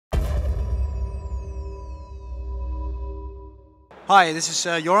Hi, this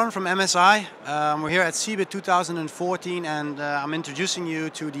is Joran from MSI. We're here at CeBIT 2014 and I'm introducing you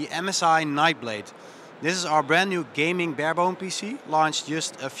to the MSI Nightblade. This is our brand new gaming barebone PC, launched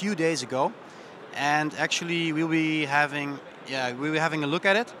just a few days ago. And actually we'll be having a look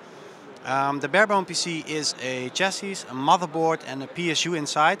at it. The barebone PC is a chassis, a motherboard and a PSU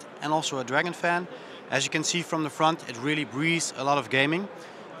inside, and also a Dragon fan. As you can see from the front, it really breathes a lot of gaming.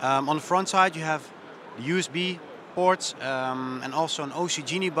 On the front side you have the USB ports and also an OC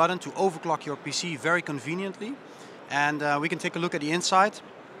Genie button to overclock your PC very conveniently. And we can take a look at the inside.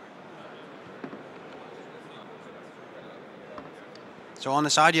 So on the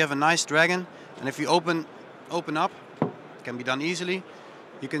side you have a nice Dragon, and if you open up, it can be done easily.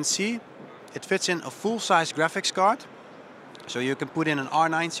 You can see it fits in a full-size graphics card. So you can put in an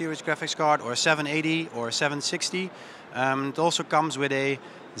R9 series graphics card or a 780 or a 760. It also comes with a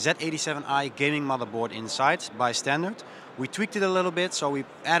Z87i gaming motherboard inside by standard. We tweaked it a little bit, so we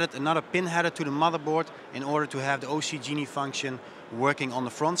added another pin header to the motherboard in order to have the OC Genie function working on the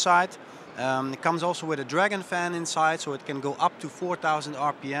front side. It comes also with a Dragon fan inside, so it can go up to 4000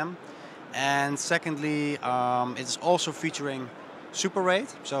 RPM. And secondly, it's also featuring Super RAID,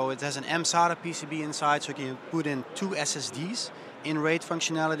 so it has an MSI PCB inside, so you can put in 2 SSDs in RAID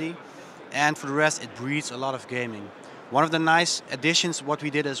functionality. And for the rest, it breathes a lot of gaming. One of the nice additions what we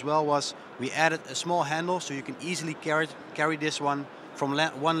did as well was we added a small handle so you can easily carry this one from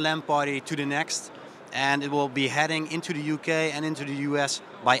one LAN party to the next, and it will be heading into the UK and into the US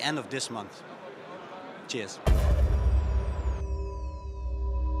by end of this month. Cheers.